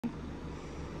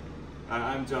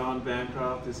I'm John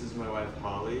Bancroft. This is my wife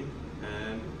Holly,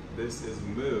 and this is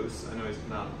Moose. I know he's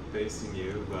not facing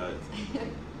you, but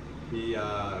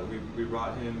we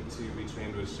brought him to be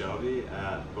trained with Shelby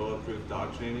at Bulletproof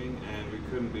Dog Training, and we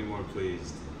couldn't be more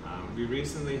pleased. We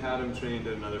recently had him trained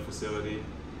at another facility.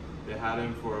 They had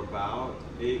him for about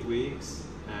 8 weeks,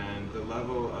 and the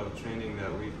level of training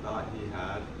that we thought he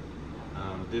had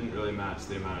didn't really match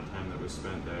the amount of time that was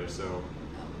spent there. So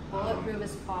Bulletproof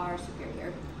is far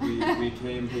superior. we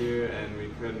came here and we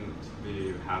couldn't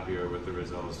be happier with the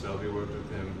results. Shelby worked with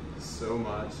him so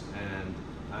much, and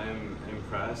I'm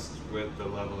impressed with the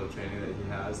level of training that he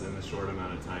has in the short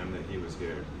amount of time that he was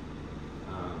here.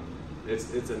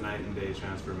 It's a night and day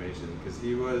transformation, because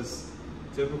he was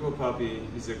typical puppy.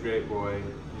 He's a great boy.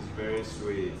 He's very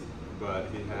sweet, but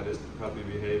he had his puppy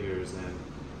behaviors, and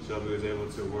Shelby was able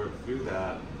to work through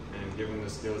that and give him the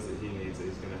skills that he needs, that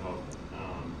he's going to help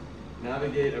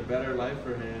navigate a better life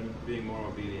for him, being more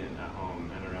obedient at home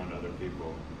and around other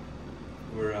people.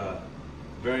 We're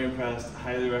very impressed.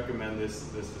 Highly recommend this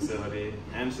facility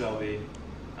and Shelby.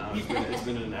 It's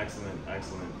been an excellent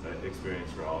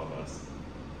experience for all of us.